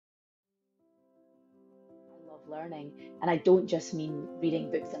learning. And I don't just mean reading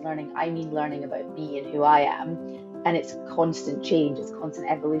books and learning, I mean learning about me and who I am. And it's constant change, it's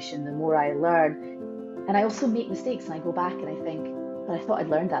constant evolution the more I learn. And I also make mistakes and I go back and I think, but I thought I'd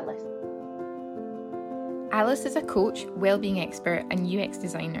learned that lesson. Alis is a coach, wellbeing expert, and UX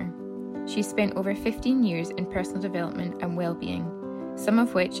designer. She's spent over 15 years in personal development and wellbeing, some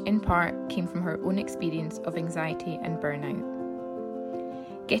of which, in part, came from her own experience of anxiety and burnout.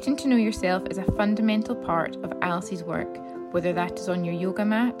 Getting to know yourself is a fundamental part of Alis's work, whether that is on your yoga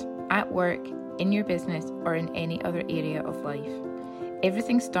mat, at work, in your business, or in any other area of life.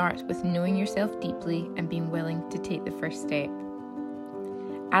 Everything starts with knowing yourself deeply and being willing to take the first step.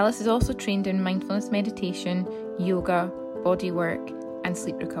 Alis is also trained in mindfulness meditation, yoga, body work, and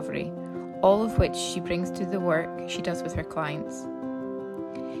sleep recovery, all of which she brings to the work she does with her clients.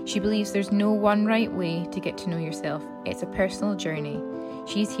 She believes there's no one right way to get to know yourself. It's a personal journey.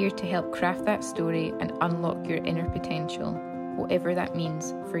 She's here to help craft that story and unlock your inner potential, whatever that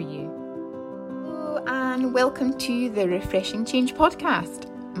means for you. Hello and welcome to the Refreshing Change podcast.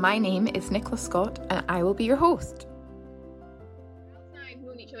 My name is Nicola Scott and I will be your host. I've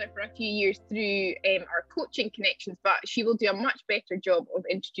known each other for a few years through our coaching connections, but she will do a much better job of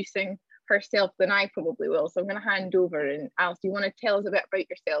introducing herself than I probably will. So I'm going to hand over, and Alis, do you want to tell us a bit about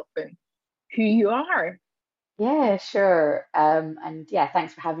yourself and who you are? Yeah, sure. And yeah,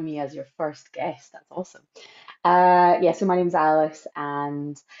 thanks for having me as your first guest. That's awesome. Yeah, so my name's Alis,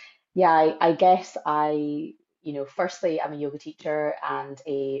 and yeah, I guess firstly, I'm a yoga teacher and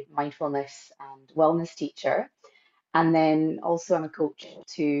a mindfulness and wellness teacher. And then also I'm a coach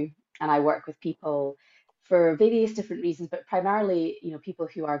too, and I work with people for various different reasons, but primarily, people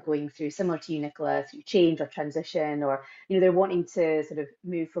who are going through, similar to you, Nicola, through change or transition, or, they're wanting to sort of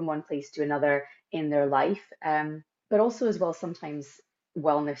move from one place to another in their life. But also as well, sometimes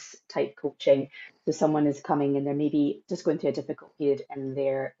wellness type coaching. So someone is coming and they're maybe just going through a difficult period in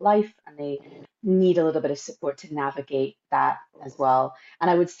their life and they need a little bit of support to navigate that as well. And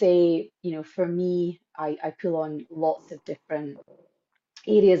I would say, for me, I pull on lots of different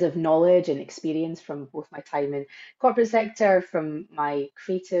areas of knowledge and experience from both my time in corporate sector, from my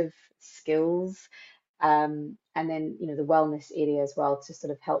creative skills, and then, the wellness area as well, to sort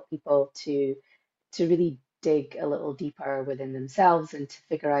of help people to really dig a little deeper within themselves and to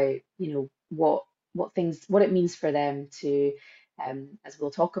figure out, what it means for them to, as we'll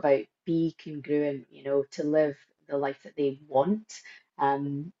talk about, be congruent, to live the life that they want,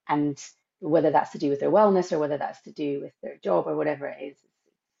 and whether that's to do with their wellness or whether that's to do with their job or whatever it is,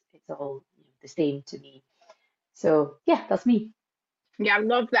 it's all the same to me. So yeah, that's me. Yeah, I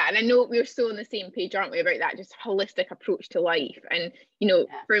love that. And I know we're so on the same page, aren't we, about that just holistic approach to life. And, Yeah.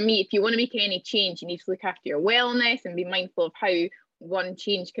 for me, if you want to make any change, you need to look after your wellness and be mindful of how one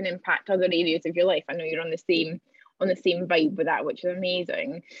change can impact other areas of your life. I know you're on the same vibe with that, which is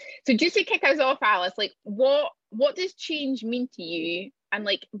amazing. So just to kick us off, Alis, like what does change mean to you? And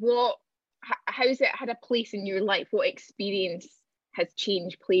like how's it had a place in your life? What experience has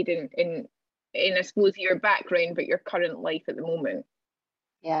change played in I suppose your background, but your current life at the moment?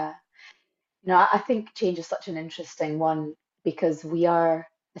 Yeah. I think change is such an interesting one because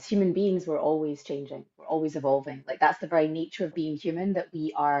as human beings, we're always changing, we're always evolving. Like that's the very nature of being human, that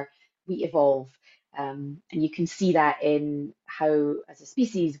we evolve. And you can see that in how, as a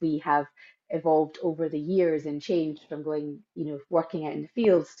species, we have evolved over the years and changed from going, working out in the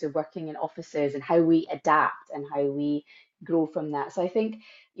fields to working in offices, and how we adapt and how we grow from that. So I think,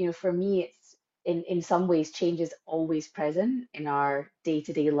 for me, it's in some ways change is always present in our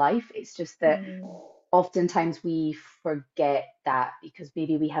day-to-day life. It's just that oftentimes we forget that because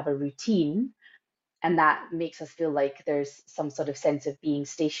maybe we have a routine and that makes us feel like there's some sort of sense of being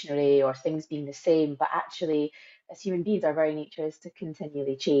stationary or things being the same. But actually, as human beings, our very nature is to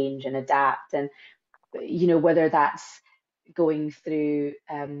continually change and adapt. And, whether that's going through,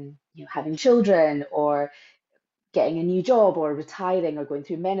 having children or getting a new job or retiring or going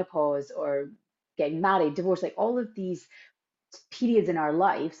through menopause or getting married, divorce, like all of these periods in our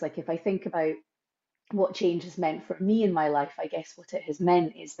lives. Like if I think about what change has meant for me in my life, I guess what it has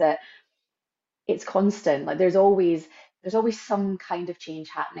meant is that it's constant. Like there's always some kind of change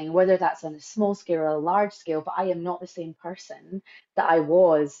happening, whether that's on a small scale or a large scale, but I am not the same person that I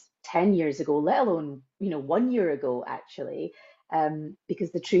was 10 years ago, let alone, 1 year ago, actually.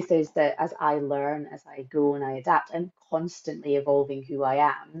 Because the truth is that as I learn, as I grow and I adapt, I'm constantly evolving who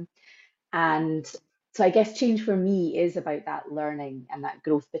I am. And so I guess change for me is about that learning and that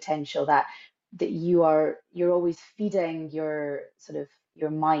growth potential that you're always feeding your sort of your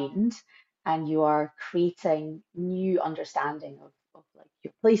mind, and you are creating new understanding of like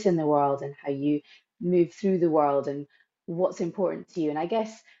your place in the world and how you move through the world and what's important to you. And I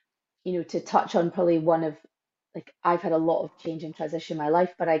guess, to touch on probably one of, like, I've had a lot of change and transition in my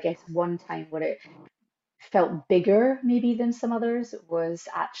life, but I guess one time where it felt bigger maybe than some others was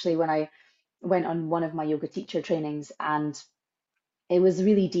actually when I went on one of my yoga teacher trainings, and it was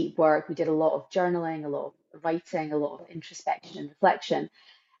really deep work. We did a lot of journaling, a lot of writing, a lot of introspection and reflection,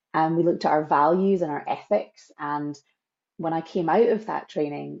 and we looked at our values and our ethics. And when I came out of that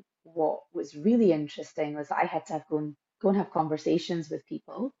training, what was really interesting was I had to go and have conversations with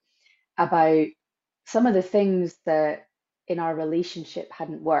people about some of the things that in our relationship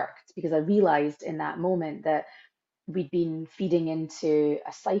hadn't worked, because I realized in that moment that we'd been feeding into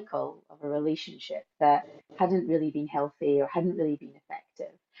a cycle of a relationship that hadn't really been healthy or hadn't really been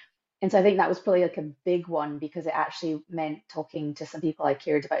effective. And so I think that was probably like a big one, because it actually meant talking to some people I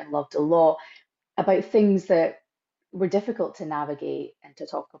cared about and loved a lot about things that were difficult to navigate and to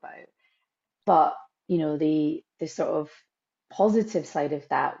talk about. But, the sort of positive side of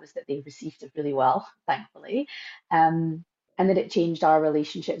that was that they received it really well, thankfully. And that it changed our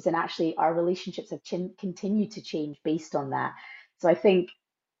relationships. And actually, our relationships have continued to change based on that. So I think,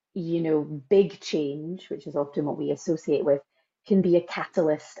 big change, which is often what we associate with, can be a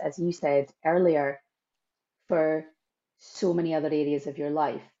catalyst, as you said earlier, for so many other areas of your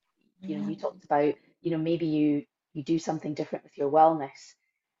life. You talked about, maybe you do something different with your wellness,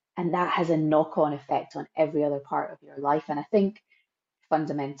 and that has a knock-on effect on every other part of your life. And I think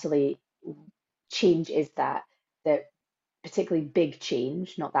fundamentally, change is that particularly big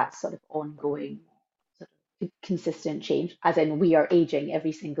change, not that sort of ongoing, sort of consistent change, as in we are aging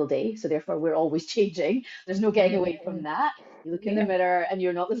every single day. So therefore we're always changing. There's no getting away from that. You look in the Yeah. mirror and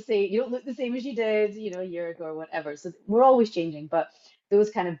you're not the same, you don't look the same as you did, a year ago or whatever. So we're always changing. But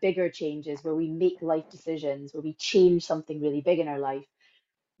those kind of bigger changes where we make life decisions, where we change something really big in our life,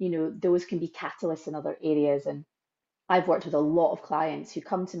 those can be catalysts in other areas. And I've worked with a lot of clients who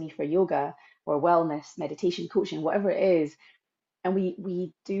come to me for yoga or wellness, meditation, coaching, whatever it is, and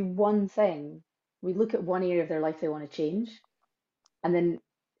we do one thing. We look at one area of their life they want to change, and then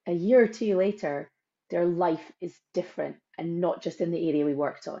a year or two later, their life is different, and not just in the area we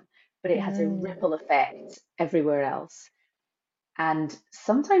worked on, but it has a ripple effect everywhere else. And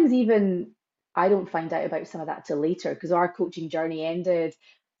sometimes even I don't find out about some of that till later, because our coaching journey ended,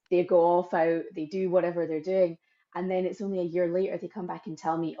 they go off out, they do whatever they're doing. And then it's only a year later they come back and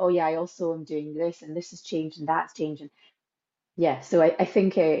tell me, oh yeah, I also am doing this and this has changed and that's changed. And yeah, so I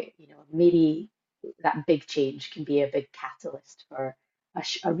think maybe that big change can be a big catalyst for a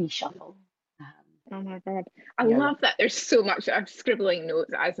reshuffle Oh my God. I in your love life, that there's so much. I'm scribbling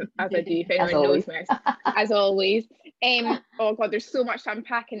notes as I do, if as anyone knows always. me, as always. Oh God, there's so much to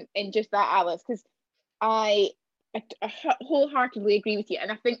unpack in just that, Alice, because I, I wholeheartedly agree with you.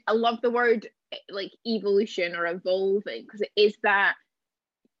 And I think I love the word like evolution or evolving, because it is that,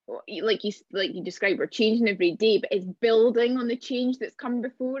 like you described, we're changing every day, but it's building on the change that's come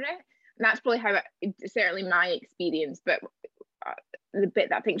before it. And that's probably how it's certainly my experience. But the bit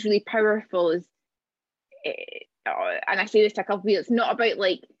that I think is really powerful is, and I say this to a couple of people, it's not about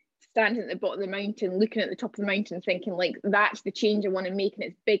like standing at the bottom of the mountain, looking at the top of the mountain, thinking like that's the change I want to make and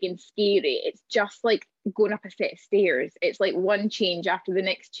it's big and scary. It's just like going up a set of stairs. It's like one change after the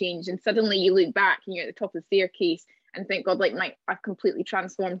next change, and suddenly you look back and you're at the top of the staircase and think, God, like I've completely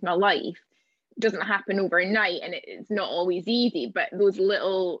transformed my life. It doesn't happen overnight, and it's not always easy, but those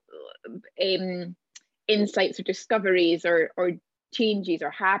little insights or discoveries or changes or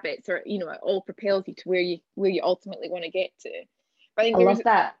habits, or it all propels you to where you ultimately want to get to. But I think I there was, love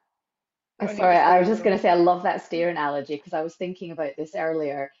that. oh no, Sorry, I was sorry, just go going on. to say I love that stair analogy, because I was thinking about this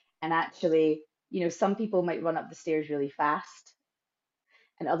earlier. And actually, some people might run up the stairs really fast,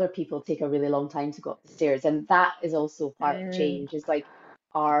 and other people take a really long time to go up the stairs. And that is also part of Mm, change, is like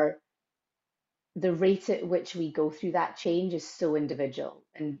our the rate at which we go through that change is so individual.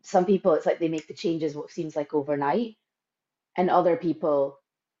 And some people, it's like they make the changes what seems like overnight, and other people,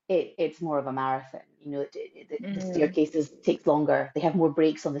 it's more of a marathon. The mm. staircases takes longer. They have more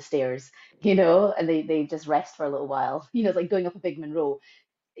breaks on the stairs, and they just rest for a little while. It's like going up a Big Monroe.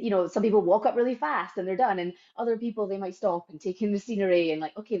 Some people walk up really fast and they're done, and other people, they might stop and take in the scenery and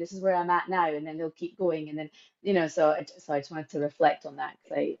like, okay, this is where I'm at now, and then they'll keep going, and then so I just wanted to reflect on that,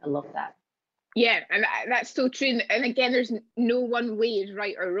 because I love that. Yeah, and that's so true. And again, there's no one way is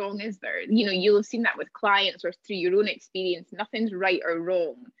right or wrong, is there? You'll have seen that with clients or through your own experience. Nothing's right or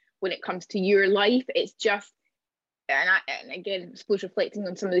wrong when it comes to your life. It's just, and again, I suppose reflecting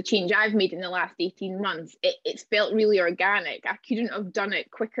on some of the change I've made in the last 18 months, it's felt really organic. I couldn't have done it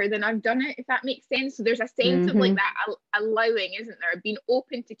quicker than I've done it, if that makes sense. So there's a sense of like Hmm. that allowing, isn't there? Being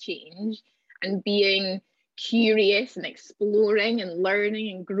open to change and being curious and exploring and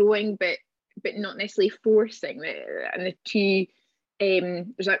learning and growing, but not necessarily forcing. And the two,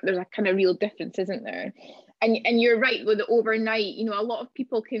 there's a kind of real difference, isn't there? And you're right with the overnight. You know, a lot of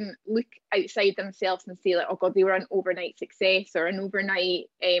people can look outside themselves and say like, oh God, they were an overnight success or an overnight,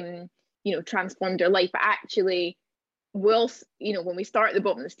 transformed their life. But actually, whilst, when we start at the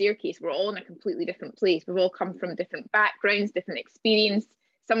bottom of the staircase, we're all in a completely different place. We've all come from different backgrounds, different experience.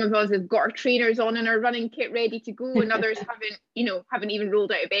 Some of us have got our trainers on and our running kit ready to go, and others haven't even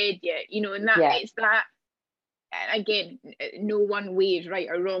rolled out of bed yet. And that it's that. Again, no one way is right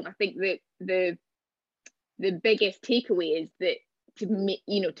or wrong. I think that the biggest takeaway is that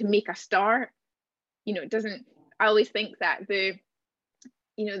to make a start, it doesn't. I always think that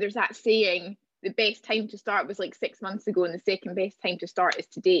there's that saying, the best time to start was like 6 months ago, and the second best time to start is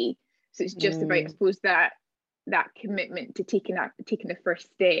today. So it's just about, I suppose, that commitment to taking the first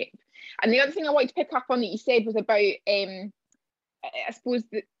step. And the other thing I wanted to pick up on that you said was about, I suppose,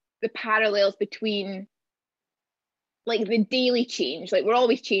 the parallels between like the daily change. Like we're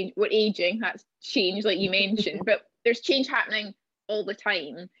always change, we're aging, that's change, like you mentioned, but there's change happening all the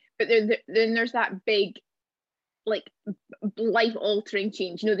time. But then there's that big, like, life altering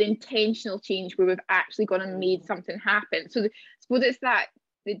change, the intentional change where we've actually gone and made something happen. So I suppose it's that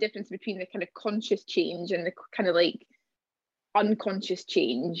the difference between the kind of conscious change and the kind of like unconscious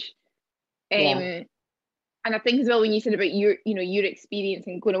change. And I think as well, when you said about your experience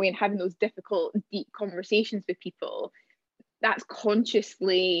and going away and having those difficult, deep conversations with people, that's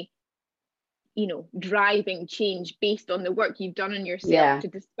consciously, driving change based on the work you've done on yourself to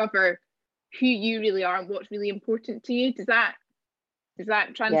discover who you really are and what's really important to you. Does that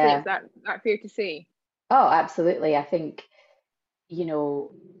translate? Is that fair to say? Oh, absolutely. I think,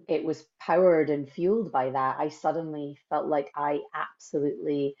 it was powered and fueled by that. I suddenly felt like I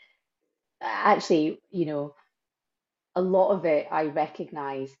absolutely, actually, a lot of it, I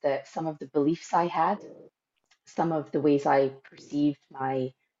recognized that some of the beliefs I had, some of the ways I perceived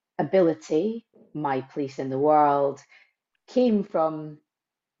my ability, my place in the world, came from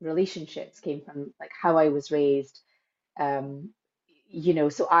relationships, came from like how I was raised. So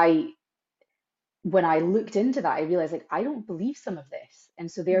when I looked into that, I realized like I don't believe some of this. And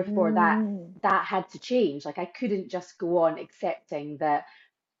so therefore that had to change. Like I couldn't just go on accepting that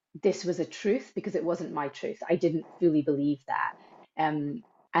this was a truth because it wasn't my truth. I didn't fully believe that. And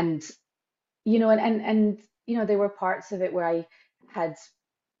there were parts of it where I had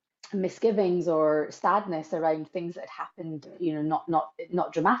misgivings or sadness around things that happened,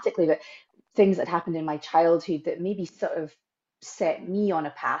 not dramatically, but things that happened in my childhood that maybe sort of set me on a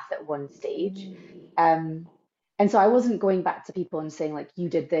path at one stage. And so I wasn't going back to people and saying like, you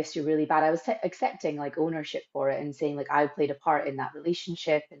did this, you're really bad. I was accepting like ownership for it and saying like, I played a part in that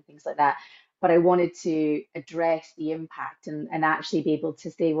relationship and things like that. But I wanted to address the impact and actually be able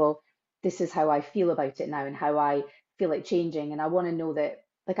to say, well, this is how I feel about it now and how I feel like changing. And I want to know that,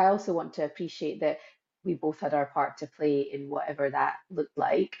 like, I also want to appreciate that we both had our part to play in whatever that looked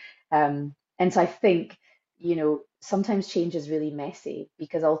like. And so I think, sometimes change is really messy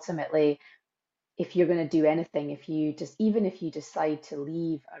because ultimately, if you're going to do anything, even if you decide to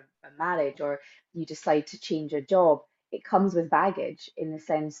leave a marriage or you decide to change a job, it comes with baggage in the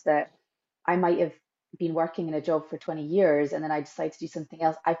sense that I might have been working in a job for 20 years and then I decide to do something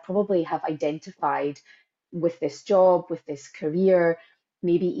else. I probably have identified with this job, with this career,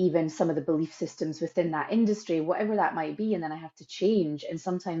 maybe even some of the belief systems within that industry, whatever that might be, and then I have to change. And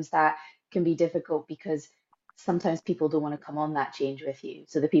sometimes that can be difficult because sometimes people don't want to come on that change with you.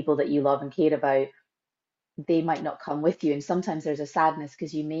 So the people that you love and care about, they might not come with you. And sometimes there's a sadness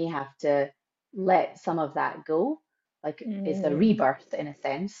because you may have to let some of that go. Like it's a rebirth in a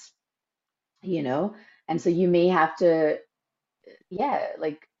sense, and so you may have to,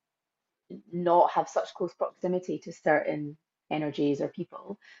 like not have such close proximity to certain energies or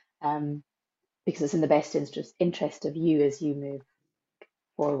people, because it's in the best interest of you as you move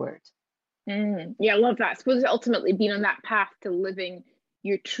forward. Yeah, I love that. I suppose it's ultimately being on that path to living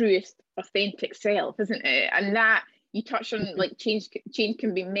your truest, authentic self, isn't it? And that you touched on, like change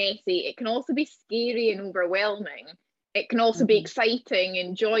can be messy. It can also be scary and overwhelming. It can also be exciting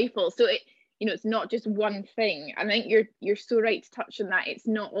and joyful. So it's not just one thing. I think you're so right to touch on that. It's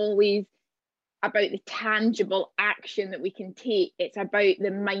not always about the tangible action that we can take. It's about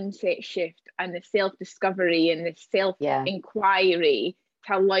the mindset shift and the self-discovery and the self-inquiry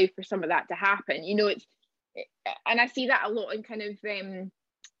to allow for some of that to happen. And I see that a lot in kind of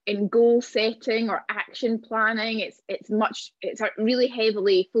in goal setting or action planning. It's really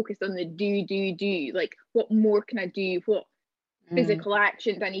heavily focused on the do, like what more can I do, Mm. physical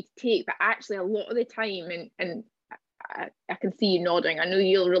actions I need to take. But actually, a lot of the time, and I can see you nodding. I know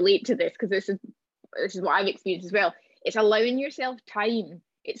you'll relate to this because this is what I've experienced as well. It's allowing yourself time.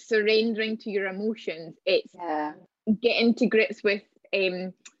 It's surrendering to your emotions. It's Yeah. getting to grips with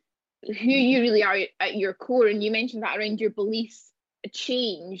who you really are at your core. And you mentioned that around your beliefs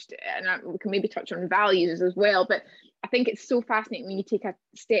changed, and we can maybe touch on values as well. But I think it's so fascinating when you take a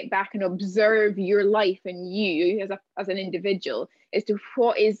step back and observe your life and you as an individual as to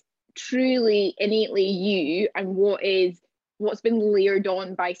what is truly innately you and what's been layered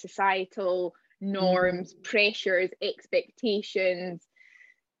on by societal Mm. norms, pressures, expectations.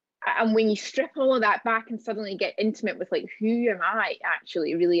 And when you strip all of that back and suddenly get intimate with like, who am I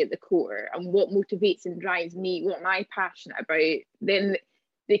actually really at the core, and what motivates and drives me, what am I passionate about, then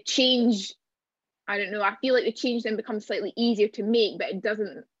the change, I don't know, I feel like the change then becomes slightly easier to make, but it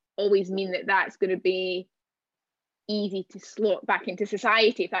doesn't always mean that that's going to be easy to slot back into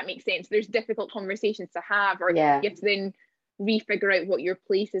society, if that makes sense. There's difficult conversations to have, or Yeah. you have to then refigure out what your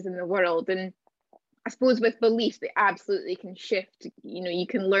place is in the world. And I suppose with beliefs, they absolutely can shift. You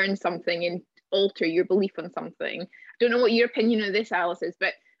can learn something and alter your belief on something. I don't know what your opinion of this, Alice, is,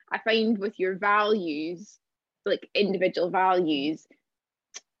 but I find with your values, like individual values,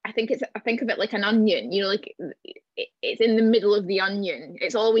 I think of it like an onion. Like it's in the middle of the onion.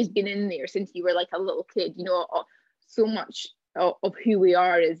 It's always been in there since you were like a little kid. So much of who we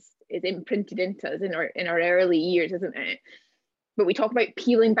are is imprinted into us in our early years, isn't it? But we talk about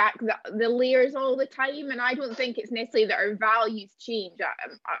peeling back the layers all the time, and I don't think it's necessarily that our values change.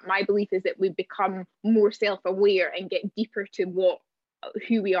 My belief is that we become more self-aware and get deeper to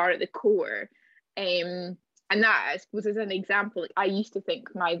who we are at the core. And that, I suppose, as an example, like I used to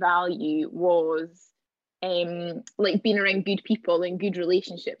think my value was like being around good people and good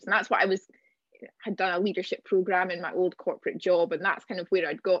relationships, and that's what had done a leadership program in my old corporate job, and that's kind of where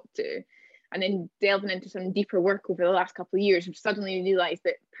I'd got to. And then delving into some deeper work over the last couple of years, I've suddenly realised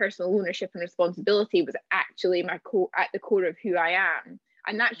that personal ownership and responsibility was actually at the core of who I am.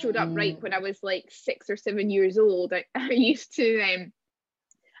 And that showed up right Mm. when I was like 6 or 7 years old. I used to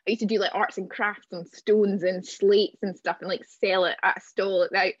do like arts and crafts and stones and slates and stuff, and like sell it at a stall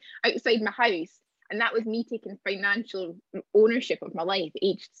outside my house. And that was me taking financial ownership of my life,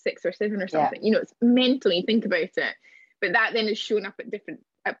 aged 6 or 7 or Yeah. something. It's mental when you think about it. But that then is shown up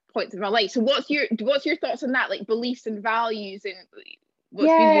at points of my life. So what's your thoughts on that, like beliefs and values, and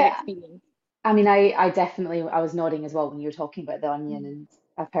what's been your Yeah. experience? I mean, I definitely, I was nodding as well when you were talking about the onion, Mm. and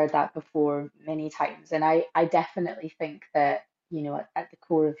I've heard that before many times. And I definitely think that, at the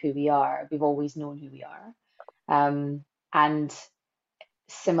core of who we are, we've always known who we are. And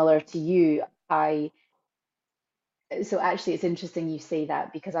similar to you, so actually it's interesting you say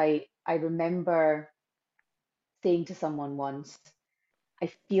that, because I remember saying to someone once, I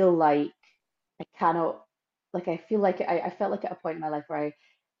feel like I cannot, like, I feel like I felt like at a point in my life where I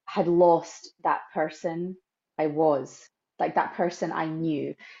had lost that person I was, like that person I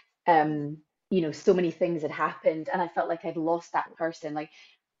knew. Um, so many things had happened, and I felt like I'd lost that person. Like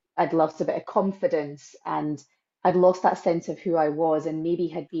I'd lost a bit of confidence, and I'd lost that sense of who I was, and maybe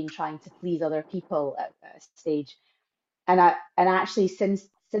had been trying to please other people at a stage. And actually, since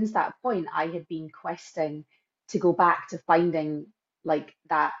that point, I had been questing to go back to finding like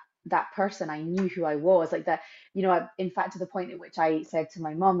that person I knew who I was, like that, in fact, to the point at which I said to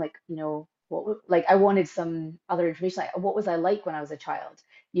my mom, like, like I wanted some other information, like what was I like when I was a child?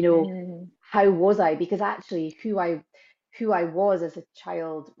 Mm. How was I? Because actually, who I was as a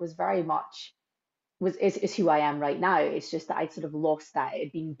child was very much is who I am right now. It's just that I'd sort of lost that. It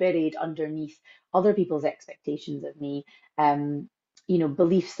had been buried underneath other people's expectations of me, um,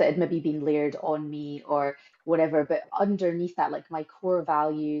 beliefs that had maybe been layered on me or whatever. But underneath that, like my core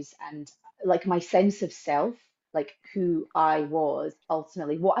values and like my sense of self, like who I was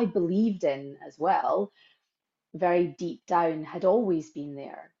ultimately, what I believed in as well, very deep down had always been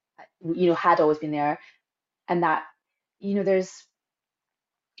there, had always been there. And that, there's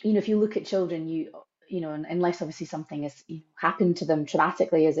if you look at children, unless obviously something has happened to them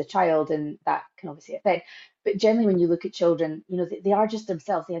traumatically as a child, and that can obviously affect. But generally, when you look at children, they are just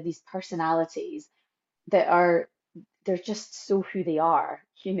themselves. They have these personalities that they're just so who they are,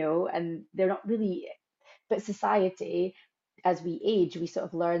 and they're not really. But society, as we age, we sort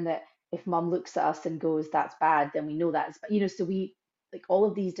of learn that if mum looks at us and goes, "That's bad," then we know that's, so we like all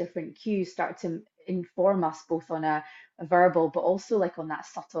of these different cues start to inform us both on a verbal, but also like on that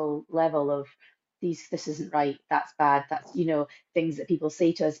subtle level of this isn't right, that's bad, that's, things that people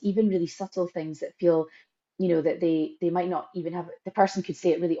say to us, even really subtle things that feel, that they might not even have, the person could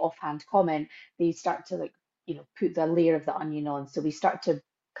say it really offhand comment, they start to like put the layer of the onion on. So we start to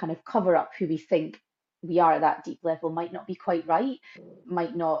kind of cover up who we think we are at that deep level might not be quite right,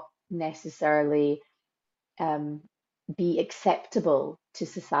 might not necessarily um, be acceptable to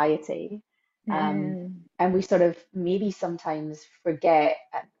society. Um, Mm. and we sort of maybe sometimes forget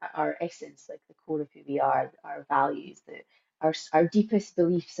our essence, like the core of who we are, our values, our deepest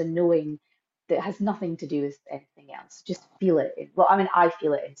beliefs and knowing that has nothing to do with anything else. Just feel it. Well, I mean, I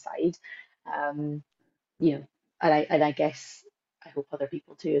feel it inside. Um, you know, and I guess I hope other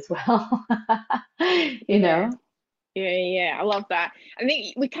people too as well. You Yeah. know? Yeah, I love that. I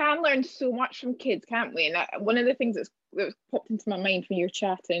think we can learn so much from kids, can't we? And one of the things that popped into my mind when you were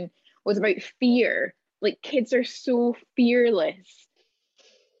chatting was about fear. Like kids are so fearless.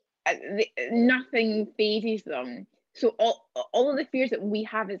 Nothing phases them. So all of the fears that we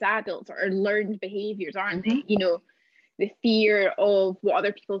have as adults are learned behaviors, aren't they? Hmm. The fear of what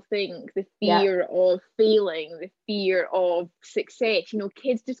other people think, the Yeah, fear of failing, the fear of success.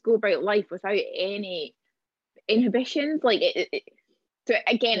 Kids just go about life without any inhibitions. So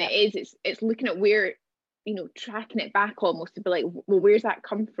again, yeah, it's looking at where, tracking it back almost to be like, well, where's that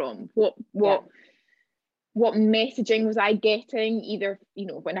come from? What yeah. what what messaging was I getting, either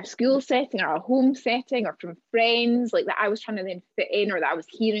in a school setting or a home setting or from friends, like that I was trying to then fit in, or that I was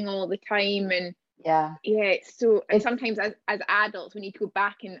hearing all the time. And Yeah. yeah, so and It's sometimes as adults we need to go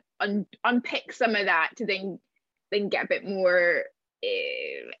back and unpick some of that to then get a bit more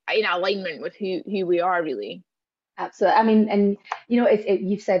in alignment with who we are really. absolutely. I mean, and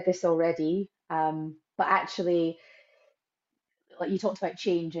you've said this already, but actually, like you talked about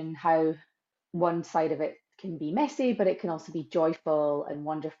change and how one side of it can be messy, but it can also be joyful and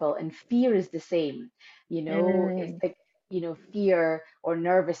wonderful. And fear is the same. It's Mm, like, fear or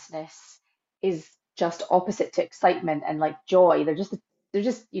nervousness is just opposite to excitement and like joy. They're just,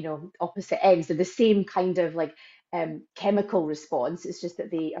 opposite ends. They're the same kind of like chemical response. It's just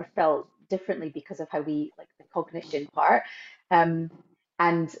that they are felt differently because of how we like the cognition part. Um,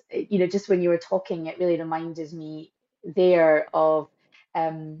 and just when you were talking, it really reminded me there of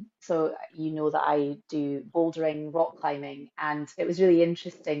so that I do bouldering, rock climbing, and it was really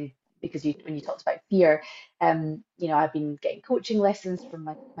interesting because when you talked about fear, I've been getting coaching lessons from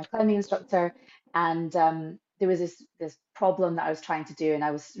my climbing instructor, and there was this problem that I was trying to do, and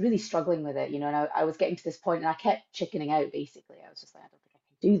I was really struggling with it, and I was getting to this point, and I kept chickening out. Basically, I was just like, I don't think I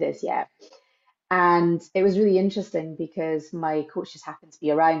can do this yet. And it was really interesting because my coach just happened to be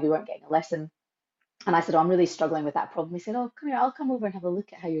around. We weren't getting a lesson, and I said, oh, I'm really struggling with that problem. He said, oh, come here, I'll come over and have a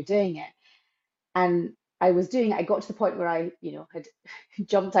look at how you're doing it. And I was doing it. I got to the point where I, had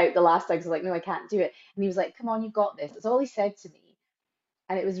jumped out the last time because I was like, no, I can't do it. And he was like, come on, you've got this. That's all he said to me.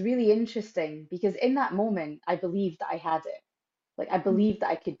 And it was really interesting because in that moment, I believed that I had it. Like I believed that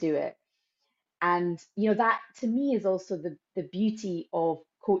I could do it. And, that to me is also the beauty of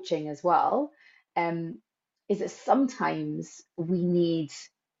coaching as well. Um, is that sometimes we need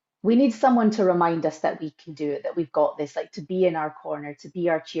someone to remind us that we can do it, that we've got this, like to be in our corner, to be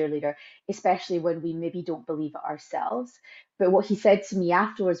our cheerleader, especially when we maybe don't believe it ourselves. But what he said to me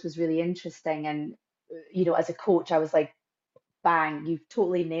afterwards was really interesting. And, as a coach, I was like, bang, you've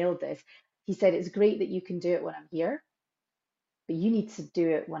totally nailed this. He said, it's great that you can do it when I'm here, but you need to do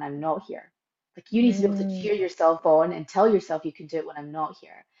it when I'm not here. Like you need to be able to mm, cheer yourself on and tell yourself you can do it when I'm not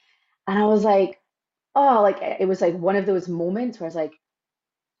here. And I was like, oh, like it was like one of those moments where I was like,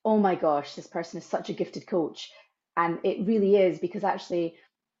 oh my gosh, this person is such a gifted coach. And it really is because actually,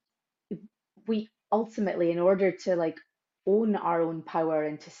 we ultimately, in order to like own our own power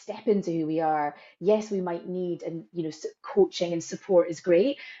and to step into who we are, yes, we might need and coaching and support is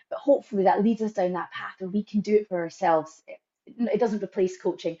great, but hopefully that leads us down that path where we can do it for ourselves. It doesn't replace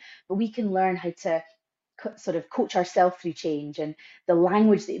coaching, but we can learn how to sort of coach ourselves through change and the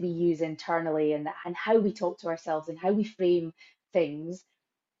language that we use internally and how we talk to ourselves and how we frame things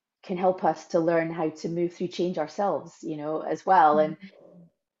can help us to learn how to move through change ourselves, as well. And mm.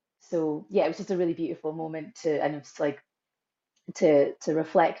 so, yeah, it was just a really beautiful moment to, and it's like to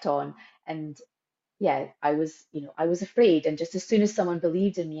reflect on. And yeah, I was afraid. And just as soon as someone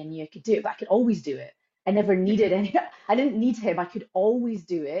believed in me and knew I could do it, but I could always do it. I never needed any, I didn't need him. I could always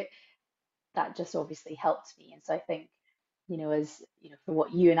do it. That just obviously helped me. And so I think, as for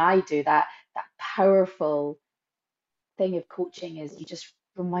what you and I do, that powerful thing of coaching is you just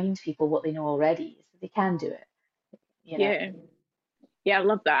remind people what they know already, so they can do it, you know. Yeah. Yeah, I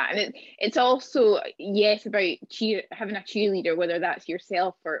love that. And it's also, yes, about having a cheerleader, whether that's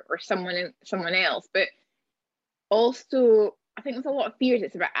yourself or someone else, but also I think with a lot of fears,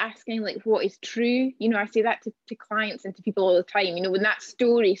 it's about asking like what is true. I say that to clients and to people all the time. When that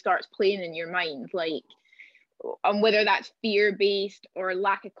story starts playing in your mind, like and whether that's fear-based or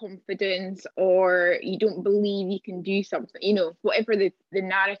lack of confidence, or you don't believe you can do something, you know, whatever the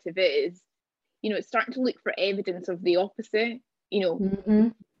narrative is, you know, it's starting to look for evidence of the opposite. You know, Mm-hmm.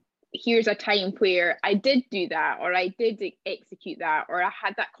 here's a time where I did do that, or I did execute that, or I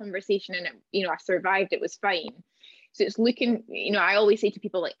had that conversation and it, you know, I survived, it was fine. So it's looking, you know, I always say to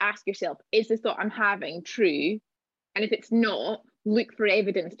people, like, ask yourself, is the thought I'm having true? And if it's not, look for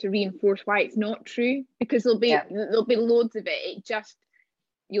evidence to reinforce why it's not true, because there'll be loads of it. It just,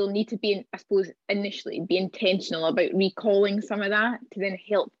 you'll need to be, I suppose, initially be intentional about recalling some of that to then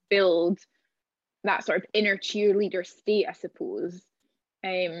help build that sort of inner cheerleader state, I suppose.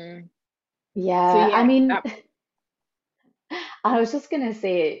 Yeah, So I yeah, mean, I was just gonna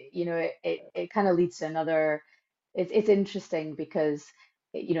say, you know, it kind of leads to another, it's interesting because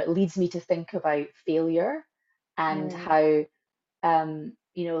you know, it leads me to think about failure and mm, how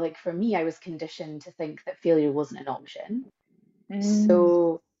you know, like for me, I was conditioned to think that failure wasn't an option. mm,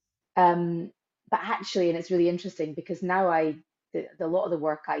 So, um, but actually, and it's really interesting because now the lot of the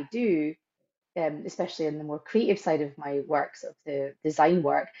work I do, especially in the more creative side of my work, so the design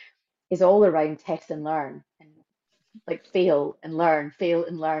work, is all around test and learn and like fail and learn, fail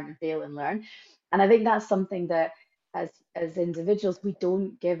and learn, and fail and learn. And I think that's something that as individuals, we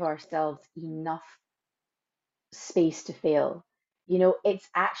don't give ourselves enough space to fail. You know, it's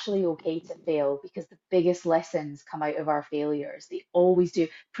actually okay to fail because the biggest lessons come out of our failures. They always do,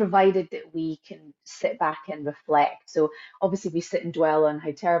 provided that we can sit back and reflect. So obviously, we sit and dwell on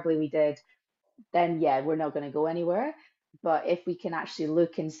how terribly we did, then yeah, we're not going to go anywhere. But if we can actually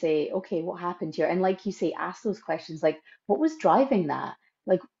look and say, okay, what happened here? And like you say, ask those questions like, what was driving that?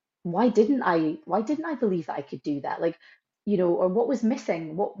 Like, why didn't I believe that I could do that? Like, you know, or what was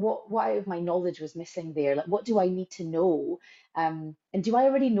missing? What out of my knowledge was missing there? Like, what do I need to know? And do I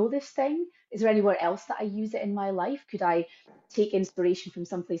already know this thing? Is there anywhere else that I use it in my life? Could I take inspiration from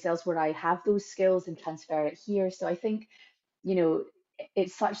someplace else where I have those skills and transfer it here? So I think, you know,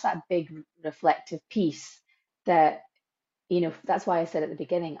 it's such that big reflective piece that, you know, that's why I said at the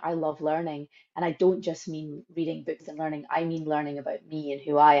beginning, I love learning. And I don't just mean reading books and learning, I mean learning about me and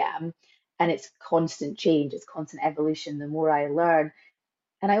who I am. And it's constant change, it's constant evolution the more I learn.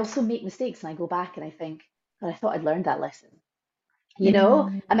 And I also make mistakes and I go back and I think, God, I thought I'd learned that lesson, you know?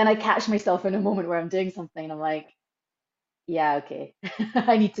 mm, And then I catch myself in a moment where I'm doing something and I'm like, yeah, okay.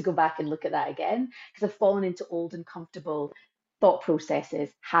 I need to go back and look at that again because I've fallen into old and comfortable thought processes,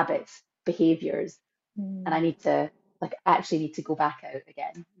 habits, behaviors, and I mm, need to like actually need to go back out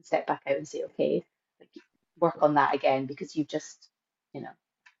again and step back out and say, okay, like work on that again because you've just, you know,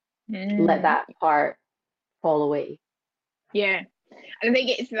 let mm. that part fall away. Yeah. And I think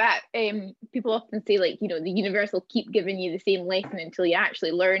it's that people often say, like, you know, the universe will keep giving you the same lesson until you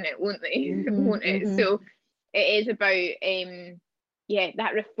actually learn it, won't they? Hmm. Won't it? Hmm. So it is about yeah,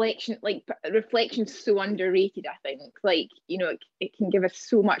 that reflection. Like, reflection's so underrated, I think. Like, you know, it can give us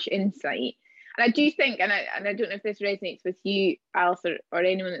so much insight. And I do think, and I don't know if this resonates with you, Alice, or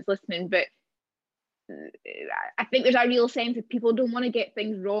anyone that's listening, but I think there's a real sense that people don't want to get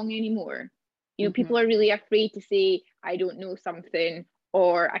things wrong anymore. You know, Hmm. people are really afraid to say, I don't know something,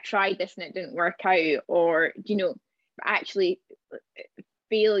 or I tried this and it didn't work out, or, you know, actually,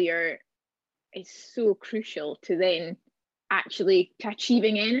 failure is so crucial to then actually to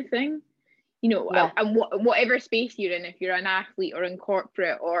achieving anything. You know, Yeah, and whatever space you're in, if you're an athlete or in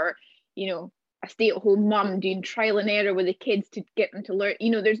corporate, or, you know, a stay-at-home mum doing trial and error with the kids to get them to learn,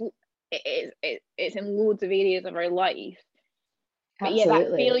 you know, it's in loads of areas of our life. But yeah, that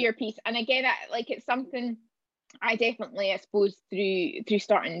absolutely. failure piece, and again, like, it's something I definitely, I suppose, through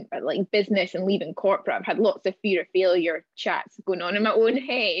starting like business and leaving corporate, I've had lots of fear of failure chats going on in my own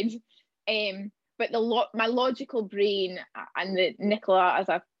head. But my logical brain and the Nicola as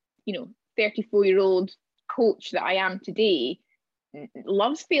a, you know, 34-year-old coach that I am today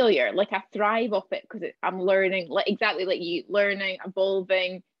loves failure. Like, I thrive off it because I'm learning, like exactly like you, learning,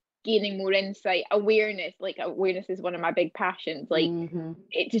 evolving, gaining more insight, awareness. Like, awareness is one of my big passions. Like, Hmm.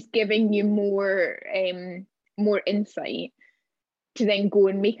 it just giving you more insight to then go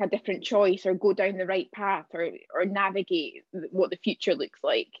and make a different choice or go down the right path, or navigate what the future looks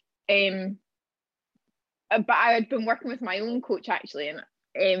like. But I had been working with my own coach actually,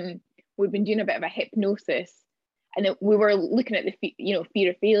 and we've been doing a bit of a hypnosis, and we were looking at the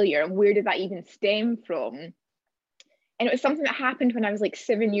fear of failure and where did that even stem from. And it was something that happened when I was like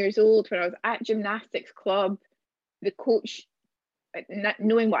 7 years old, when I was at gymnastics club. The coach,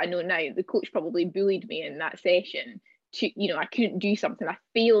 knowing what I know now, the coach probably bullied me in that session. I couldn't do something. I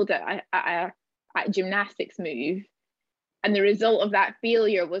failed at a gymnastics move, and the result of that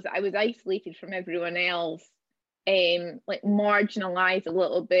failure was I was isolated from everyone else. like marginalized a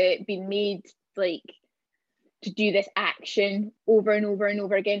little bit, been made like to do this action over and over and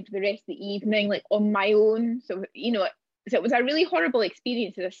over again for the rest of the evening, like on my own. So, you know, so it was a really horrible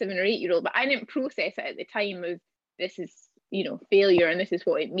experience as a 7 or 8-year-old, but I didn't process it at the time as this is, you know, failure and this is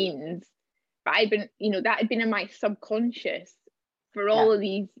what it means. But I'd been, you know, that had been in my subconscious for Yeah. all of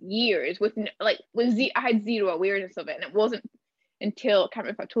these years with like, I had zero awareness of it. And it wasn't until, I can't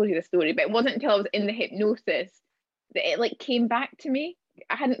remember if I told you the story, but it wasn't until I was in the hypnosis that it like came back to me.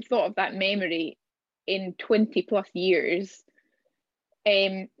 I hadn't thought of that memory in 20 plus years.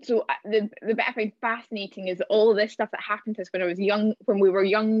 So the bit I find fascinating is all of this stuff that happened to us when I was young, when we were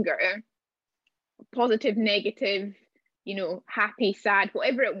younger, positive, negative, you know, happy, sad,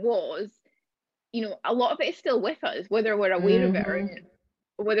 whatever it was, you know, a lot of it is still with us, whether we're aware of it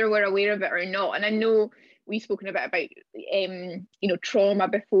or not. And I know we've spoken a bit about you know, trauma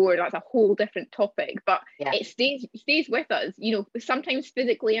before. That's a whole different topic, but Yeah. it stays with us, you know, sometimes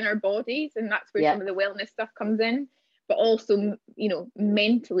physically in our bodies, and that's where Yeah. some of the wellness stuff comes in, but also, you know,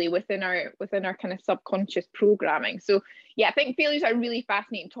 mentally within our kind of subconscious programming. So yeah, I think failure is a really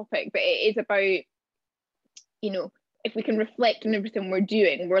fascinating topic, but it is about, you know, if we can reflect on everything we're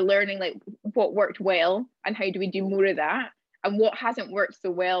doing, we're learning like what worked well and how do we do more of that, and what hasn't worked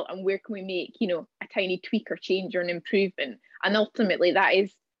so well, and where can we make, you know, a tiny tweak or change or an improvement. And ultimately that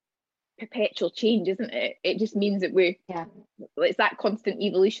is perpetual change, isn't it? It just means that Yeah. it's that constant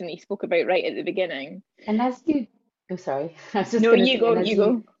evolution that you spoke about right at the beginning. And as you, oh, sorry, I was just No, going to you say, go, and you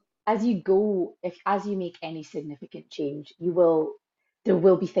go. as you go, if as you make any significant change, there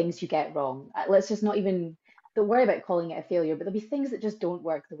will be things you get wrong. Let's just not even, don't worry about calling it a failure, but there'll be things that just don't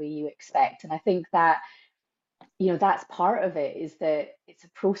work the way you expect. And I think that, you know, that's part of it, is that it's a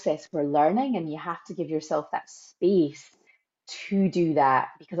process for learning, and you have to give yourself that space to do that,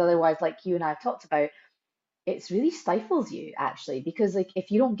 because otherwise, like you and I have talked about, it's really stifles you actually, because like if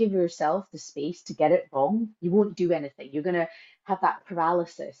you don't give yourself the space to get it wrong, you won't do anything. You're gonna have that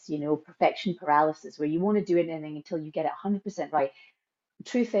paralysis, you know, perfection paralysis, where you want to do anything until you get it 100% right. The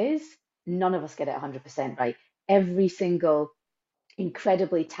truth is, none of us get it 100% right. Every single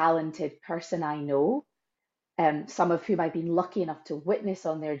incredibly talented person I know, some of whom I've been lucky enough to witness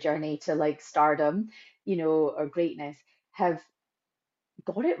on their journey to like stardom, you know, or greatness, have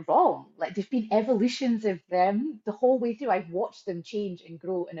got it wrong. Like there's been evolutions of them the whole way through. I've watched them change and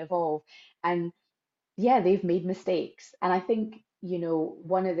grow and evolve. And yeah, they've made mistakes. And I think, you know,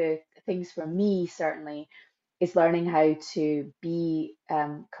 one of the things for me certainly is learning how to be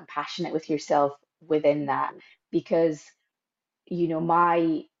compassionate with yourself within that. Because, you know,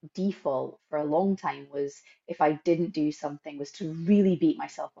 my default for a long time was, if I didn't do something, was to really beat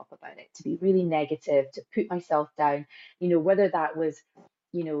myself up about it, to be really negative, to put myself down, you know, whether that was,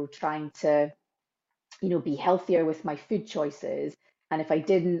 you know, trying to, you know, be healthier with my food choices. And if I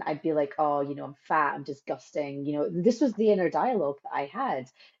didn't, I'd be like, oh, you know, I'm fat, I'm disgusting. You know, this was the inner dialogue that I had,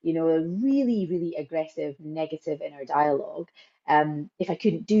 you know, a really, really aggressive, negative inner dialogue. If I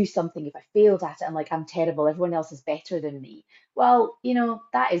couldn't do something, if I failed at it, I'm like, I'm terrible, everyone else is better than me. Well, you know,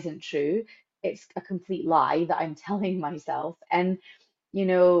 that isn't true. It's a complete lie that I'm telling myself. And you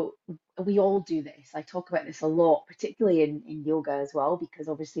know, we all do this. I talk about this a lot, particularly in yoga as well, because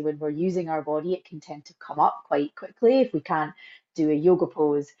obviously when we're using our body, it can tend to come up quite quickly. If we can't do a yoga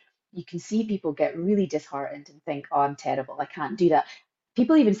pose, you can see people get really disheartened and think, oh, I'm terrible, I can't do that.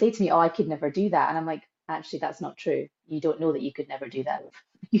 People even say to me, oh, I could never do that. And I'm like, actually, that's not true. You don't know that you could never do that.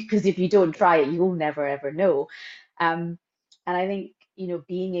 Because if you don't try it, you will never ever know. And I think, you know,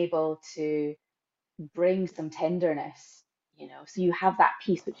 being able to bring some tenderness, you know, so you have that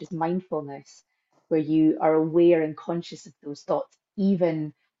piece which is mindfulness, where you are aware and conscious of those thoughts,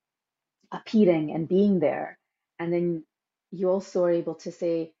 even appearing and being there. And then you also are able to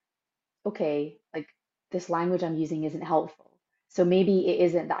say, okay, like this language I'm using isn't helpful. So maybe it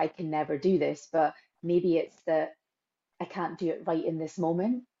isn't that I can never do this, but maybe it's that I can't do it right in this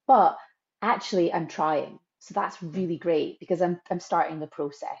moment, but actually I'm trying. So that's really great, because I'm starting the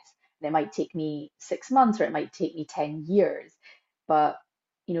process. And it might take me 6 months, or it might take me 10 years. But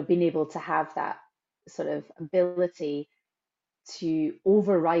you know, being able to have that sort of ability to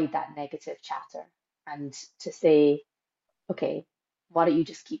override that negative chatter, and to say, okay, why don't you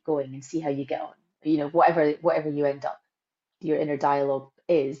just keep going and see how you get on? You know, whatever you end up, your inner dialogue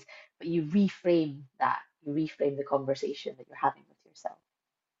is, but you reframe that, you reframe the conversation that you're having with yourself.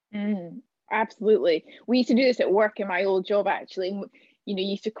 Absolutely. We used to do this at work in my old job, actually. You know,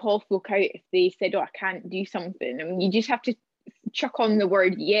 you used to call folk out if they said, oh, I can't do something. I mean, you just have to chuck on the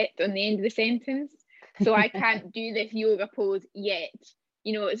word yet on the end of the sentence. So I can't do this yoga pose yet.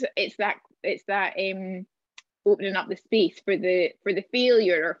 You know, it's that opening up the space for the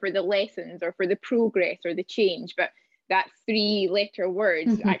failure, or for the lessons, or for the progress, or the change. But that 3-letter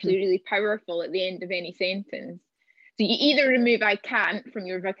words actually really powerful at the end of any sentence. So you either remove I can't from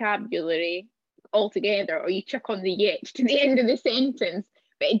your vocabulary altogether, or you chuck on the yet to the end of the sentence.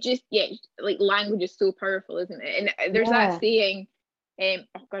 But it just, yeah, like language is so powerful, isn't it? And there's that saying,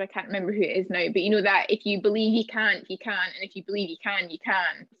 oh God, I can't remember who it is now, but you know that if you believe you can't, you can, and if you believe you can, you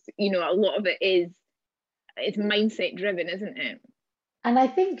can. You know, a lot of it is, it's mindset driven, isn't it? And I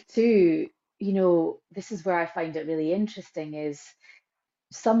think too, you know, this is where I find it really interesting is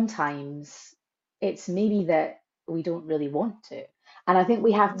sometimes it's maybe that we don't really want to. And I think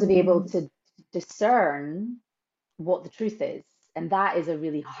we have to be able to discern what the truth is. And that is a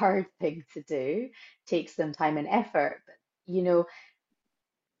really hard thing to do, takes some time and effort. But, you know,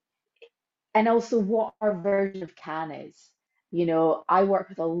 and also what our version of can is. You know, I work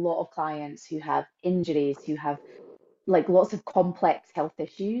with a lot of clients who have injuries, who have like lots of complex health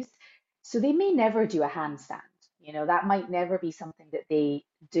issues. So they may never do a handstand. You know, that might never be something that they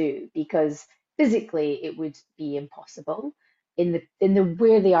do because physically it would be impossible in the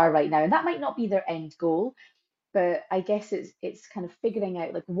where they are right now. And that might not be their end goal, but I guess it's kind of figuring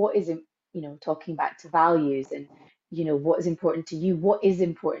out like what is, you know, talking back to values and, you know, what is important to you, what is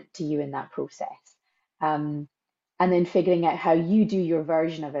important to you in that process. Um, and then figuring out how you do your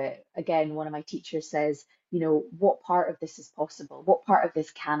version of it. Again, one of my teachers says, you know, what part of this is possible? What part of this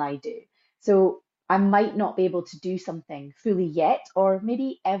can I do? So I might not be able to do something fully yet, or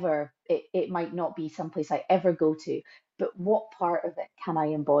maybe ever. It might not be someplace I ever go to, but what part of it can I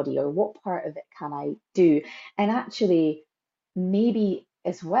embody, or what part of it can I do? And actually, maybe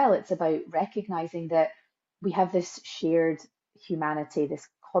as well, it's about recognizing that we have this shared humanity, this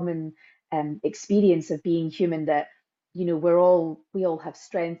common experience of being human, that you know we all have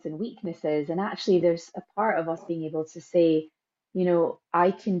strengths and weaknesses, and actually there's a part of us being able to say, you know,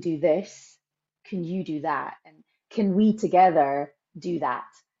 I can do this, can you do that, and can we together do that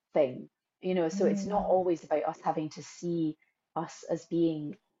thing, you know? So it's not always about us having to see us as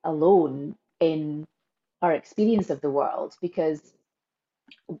being alone in our experience of the world, because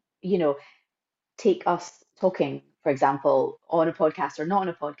you know, take us talking, for example, on a podcast or not on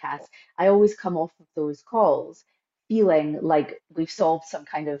a podcast, I always come off of those calls feeling like we've solved some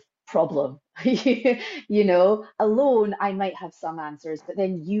kind of problem. You know, alone, I might have some answers, but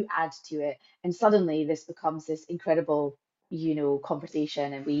then you add to it, and suddenly this becomes this incredible, you know,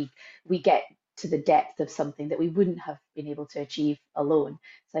 conversation, and we get to the depth of something that we wouldn't have been able to achieve alone.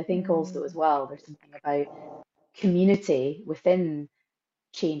 So I think also as well, there's something about community within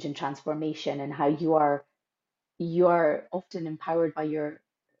change and transformation, and how you are often empowered by your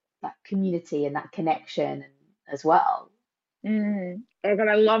that community and that connection as well. Oh God,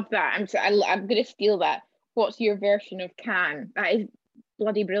 I love that. I'm gonna steal that. What's your version of can? That is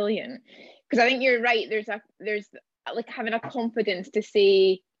bloody brilliant. Because I think you're right. There's like having a confidence to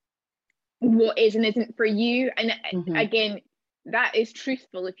say what is and isn't for you. And Hmm. again, that is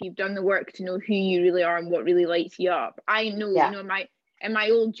truthful if you've done the work to know who you really are and what really lights you up. I know, you Yeah, know, in my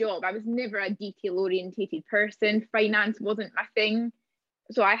old job, I was never a detail orientated person. Finance wasn't my thing.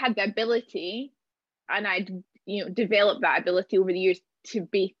 So I had the ability, and I'd, you know, developed that ability over the years to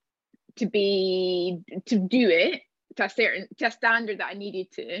do it to a standard that I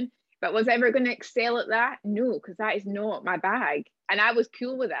needed to. But was I ever going to excel at that? No, because that is not my bag. And I was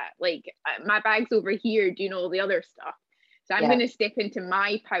cool with that. Like my bag's over here doing all the other stuff. So I'm yeah, going to step into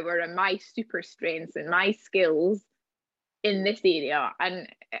my power and my super strengths and my skills in this area. And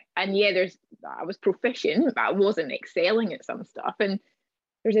yeah, I was proficient, but I wasn't excelling at some stuff. And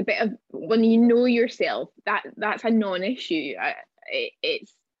there's a bit of, when you know yourself, that's a non-issue.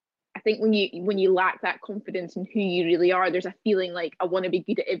 It's, I think when you lack that confidence in who you really are, there's a feeling like I want to be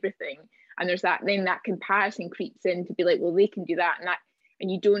good at everything, and there's that, then that comparison creeps in to be like, well, they can do that, and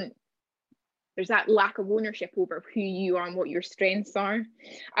you don't. There's that lack of ownership over who you are and what your strengths are.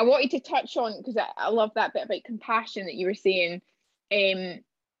 I wanted to touch on, because I love that bit about compassion that you were saying, and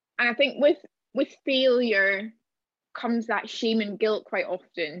I think with failure comes that shame and guilt quite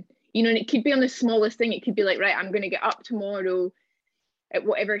often. You know, and it could be on the smallest thing. It could be like, right, I'm going to get up tomorrow at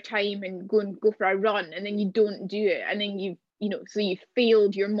whatever time and go for a run, and then you don't do it, and then you know, so you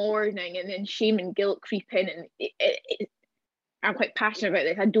failed your morning, and then shame and guilt creep in, and I'm quite passionate about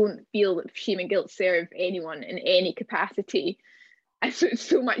this. I don't feel that shame and guilt serve anyone in any capacity, and so it's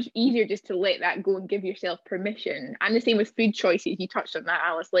so much easier just to let that go and give yourself permission. And the same with food choices. You touched on that,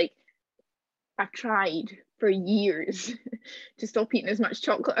 Alice. Like, I've tried for years to stop eating as much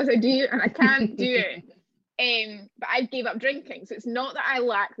chocolate as I do, and I can't do it. But I gave up drinking. So it's not that I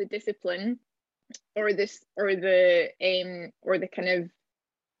lack the discipline. or the kind of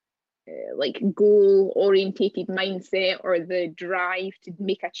like goal orientated mindset or the drive to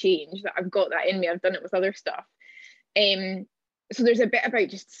make a change, that I've got that in me. I've done it with other stuff. So there's a bit about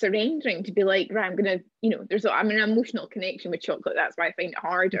just surrendering to be like, right, I'm gonna, I'm an emotional connection with chocolate. That's why I find it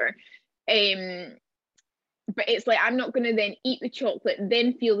harder. But it's like, I'm not gonna then eat the chocolate,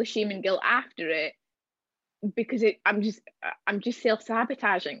 then feel the shame and guilt after it, because I'm just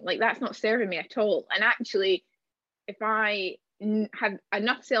self-sabotaging. Like, that's not serving me at all. And actually, if I have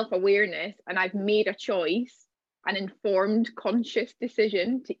enough self-awareness and I've made a choice, an informed, conscious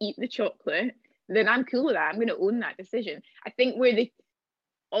decision to eat the chocolate, then I'm cool with that. I'm going to own that decision. I think where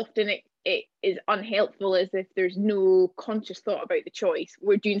often it is unhelpful is if there's no conscious thought about the choice.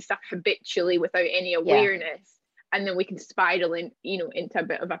 We're doing stuff habitually without any awareness, and then we can spiral into a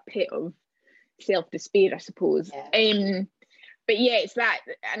bit of a pit of self-despair, I suppose. But yeah, it's that.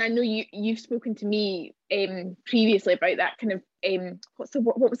 And I know you've spoken to me previously about that kind of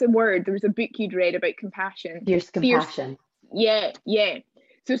what was the word? There was a book you'd read about compassion. Fierce compassion. Yeah.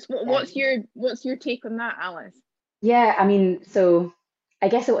 So what's your take on that, Alice? Yeah, I mean, so I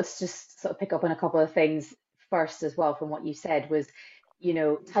guess I want to just sort of pick up on a couple of things first as well from what you said was,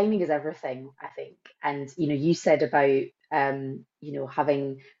 timing is everything, I think. And, you said about,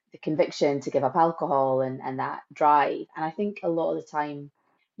 having the conviction to give up alcohol and that drive. And I think a lot of the time,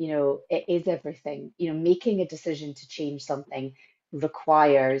 it is everything. Making a decision to change something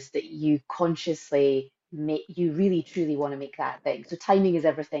requires that you consciously you really truly want to make that thing. So timing is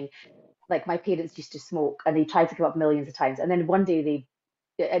everything. Like my parents used to smoke and they tried to give up millions of times. And then one day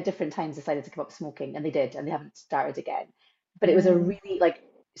they, at different times, decided to give up smoking and they did, and they haven't started again. But it was a really like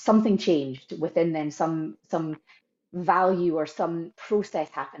something changed within them, some value or some process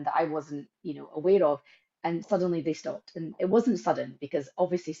happened that I wasn't, aware of. And suddenly they stopped. And it wasn't sudden because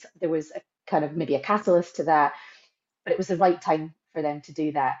obviously there was a kind of maybe a catalyst to that, but it was the right time for them to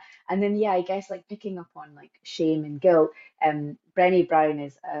do that. And then, yeah, I guess like picking up on like shame and guilt. Brené Brown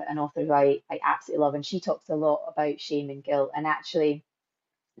is an author who I absolutely love, and she talks a lot about shame and guilt, and actually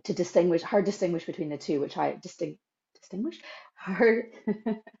to distinguish between the two, which I distinguish her.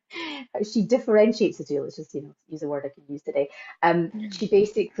 She differentiates the two. Let's just use a word I can use today. She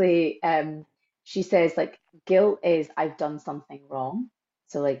basically she says like guilt is I've done something wrong,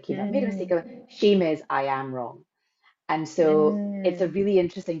 so like I've made a mistake. Shame is I am wrong. And so it's a really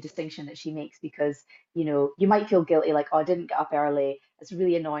interesting distinction that she makes because, you might feel guilty, like, oh, I didn't get up early. It's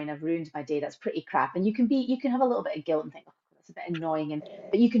really annoying. I've ruined my day. That's pretty crap. And you can have a little bit of guilt and think, oh, that's a bit annoying.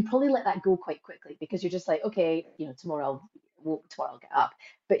 But you can probably let that go quite quickly because you're just like, okay, tomorrow I'll get up.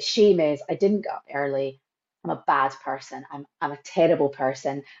 But shame is, I didn't get up early. I'm a bad person. I'm a terrible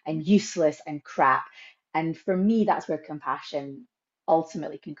person. I'm useless. I'm crap. And for me, that's where compassion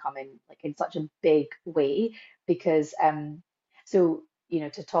ultimately can come in, like in such a big way because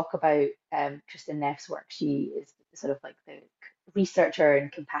to talk about Kristen Neff's work, she is sort of like the researcher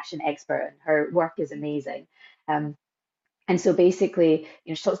and compassion expert, and her work is amazing. And so basically,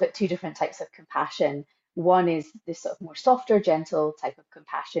 she talks about two different types of compassion. One is this sort of more softer, gentle type of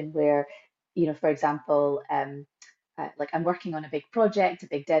compassion where, for example, like I'm working on a big project, a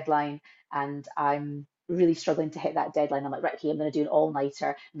big deadline, and I'm really struggling to hit that deadline. I'm like, right, okay, I'm going to do an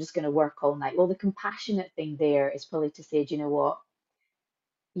all-nighter. I'm just going to work all night. Well, the compassionate thing there is probably to say, do you know what?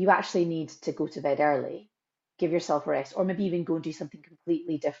 You actually need to go to bed early, give yourself a rest, or maybe even go and do something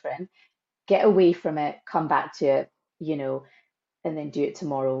completely different. Get away from it, come back to it, you know, and then do it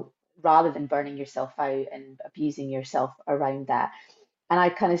tomorrow rather than burning yourself out and abusing yourself around that. And I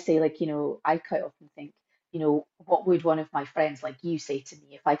kind of say, like, I quite often think, what would one of my friends like you say to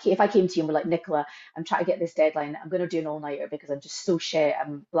me if I came to you and were like, Nicola, I'm trying to get this deadline. I'm going to do an all-nighter because I'm just so shit.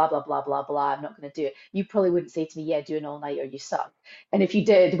 I'm blah, blah, blah, blah, blah. I'm not going to do it. You probably wouldn't say to me, yeah, do an all-nighter, you suck. And if you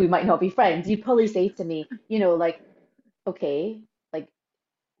did, we might not be friends. You'd probably say to me, like, okay, like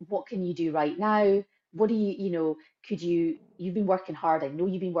what can you do right now? What do you've been working hard. I know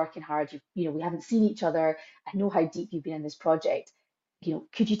you've been working hard. We haven't seen each other. I know how deep you've been in this project.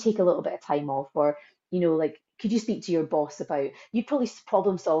 Could you take a little bit of time off? Or, like, could you speak to your boss about, you'd probably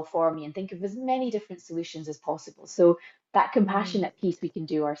problem solve for me and think of as many different solutions as possible. So that compassionate piece we can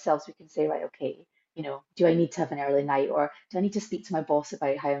do ourselves. We can say, right, okay, do I need to have an early night? Or do I need to speak to my boss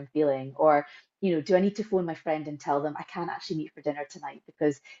about how I'm feeling? Or, do I need to phone my friend and tell them I can't actually meet for dinner tonight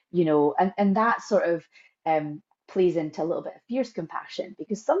because, and that sort of plays into a little bit of fierce compassion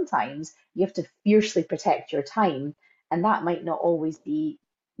because sometimes you have to fiercely protect your time, and that might not always be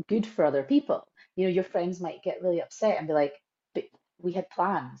good for other people. Your friends might get really upset and be like, but we had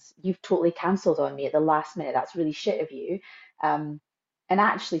plans. You've totally cancelled on me at the last minute. That's really shit of you. And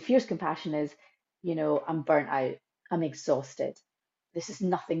actually, fierce compassion is I'm burnt out, I'm exhausted. This is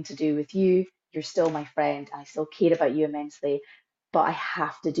nothing to do with you. You're still my friend, and I still care about you immensely, but I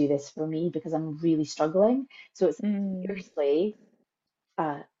have to do this for me because I'm really struggling. So it's Mm. fiercely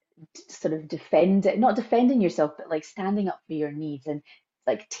uh, sort of not defending yourself, but like standing up for your needs and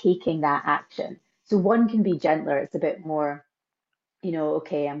like taking that action. So one can be gentler. It's a bit more,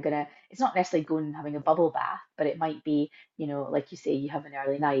 okay, it's not necessarily going and having a bubble bath, but it might be, like you say, you have an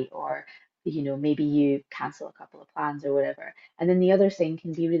early night, or, maybe you cancel a couple of plans or whatever. And then the other thing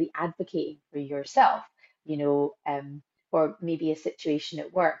can be really advocating for yourself, or maybe a situation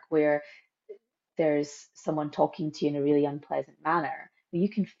at work where there's someone talking to you in a really unpleasant manner, you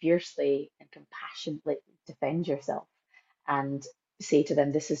can fiercely and compassionately defend yourself and say to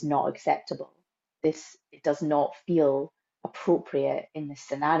them, this is not acceptable. It does not feel appropriate in this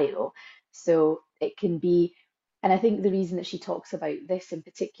scenario. So it can be, and I think the reason that she talks about this in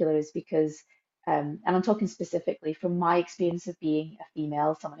particular is because, and I'm talking specifically from my experience of being a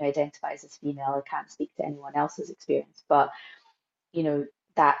female, someone who identifies as female. I can't speak to anyone else's experience, but you know,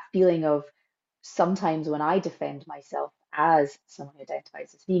 that feeling of sometimes when I defend myself as someone who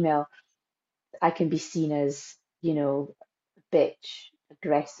identifies as female, I can be seen as, bitch,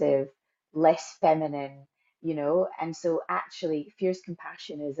 aggressive, less feminine, and so actually fierce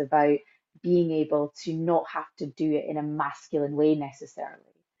compassion is about being able to not have to do it in a masculine way necessarily.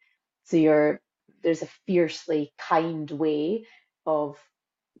 So there's a fiercely kind way of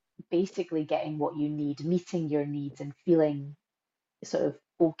basically getting what you need, meeting your needs and feeling sort of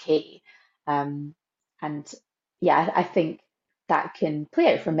okay. Um, and yeah, I think that can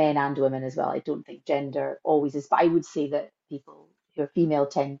play out for men and women as well. I don't think gender always is, but I would say that people who are female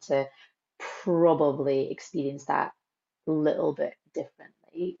tend to probably experience that a little bit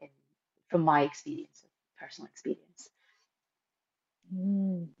differently from my experience, personal experience.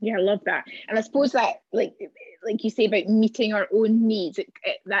 Yeah, I love that. And I suppose that, like you say about meeting our own needs,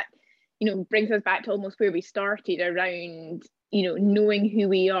 that brings us back to almost where we started around knowing who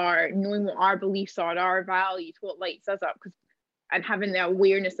we are, knowing what our beliefs are, our values, what lights us up, and having the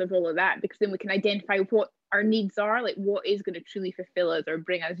awareness of all of that, because then we can identify what our needs are, like what is going to truly fulfill us or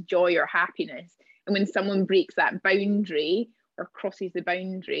bring us joy or happiness. And when someone breaks that boundary or crosses the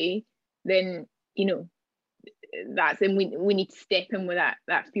boundary, then that's, and we need to step in with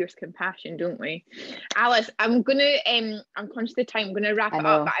that fierce compassion, don't we? Alice, I'm conscious of the time, I'm gonna wrap I it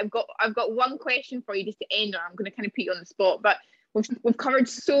up, but know. I've got one question for you just to end on. I'm gonna kind of put you on the spot, but we've covered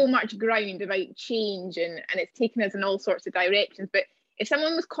so much ground about change, and it's taken us in all sorts of directions. But if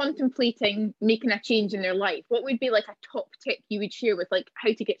someone was contemplating making a change in their life, what would be like a top tip you would share with like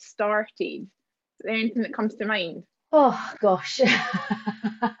how to get started? Is there anything that comes to mind? Oh gosh,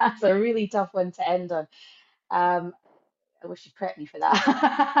 that's a really tough one to end on. Um, I wish you'd prepped me for Yeah,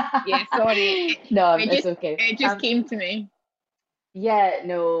 that. sorry. No, It it's just okay. it just came to me. Yeah,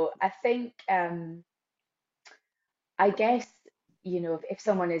 no, I think I guess, if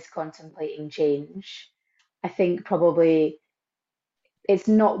someone is contemplating change, I think probably it's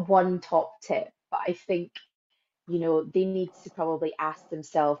not one top tip, but I think, they need to probably ask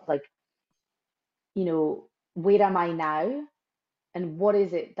themselves, like, where am I now? And what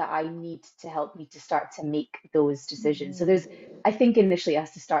is it that I need to help me to start to make those decisions? So Mm. I think initially it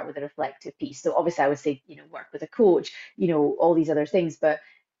has to start with a reflective piece. So obviously I would say, work with a coach, all these other things, but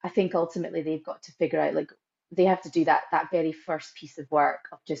I think ultimately they've got to figure out, like, they have to do that very first piece of work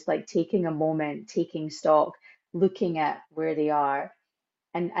of just like taking a moment, taking stock, looking at where they are,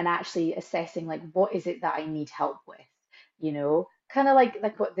 and actually assessing, like, what is it that I need help with, kind of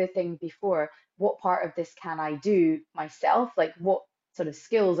like what the thing before, what part of this can I do myself, like what sort of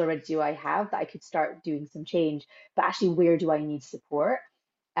skills already do I have that I could start doing some change, but actually where do I need support,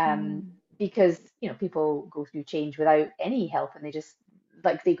 um Mm. because people go through change without any help, and they just,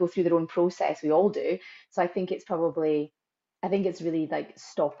 like, they go through their own process, we all do. So I think it's really like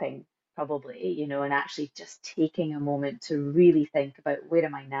stopping, probably, and actually just taking a moment to really think about where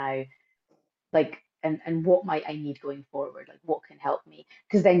am I now, like, and what might I need going forward, like what can help me,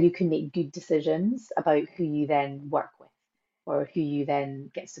 because then you can make good decisions about who you then work with or who you then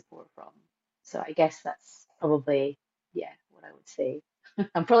get support from. So I guess that's probably, yeah, what I would say.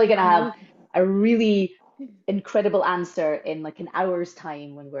 I'm probably gonna have Amazing. a really incredible answer in like an hour's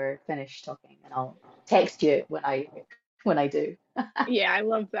time when we're finished talking, and I'll text you when I do. Yeah, I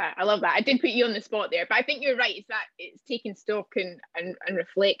love that. I love that. I did put you on the spot there, but I think you're right. It's that it's taking stock and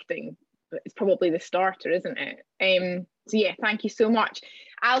reflecting. It's probably the starter, isn't it? So yeah, thank you so much.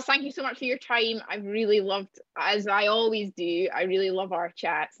 Alice, thank you so much for your time. I've really loved, as I always do, I really love our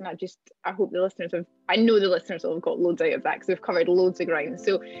chats, and I hope I know the listeners will have got loads out of that because we've covered loads of ground.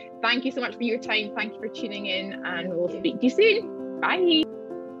 So thank you so much for your time. Thank you for tuning in, and we'll speak to you soon. Bye.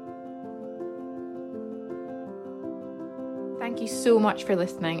 Thank you so much for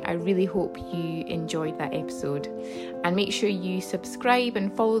listening. I really hope you enjoyed that episode. And make sure you subscribe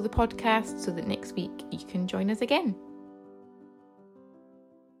and follow the podcast so that next week you can join us again.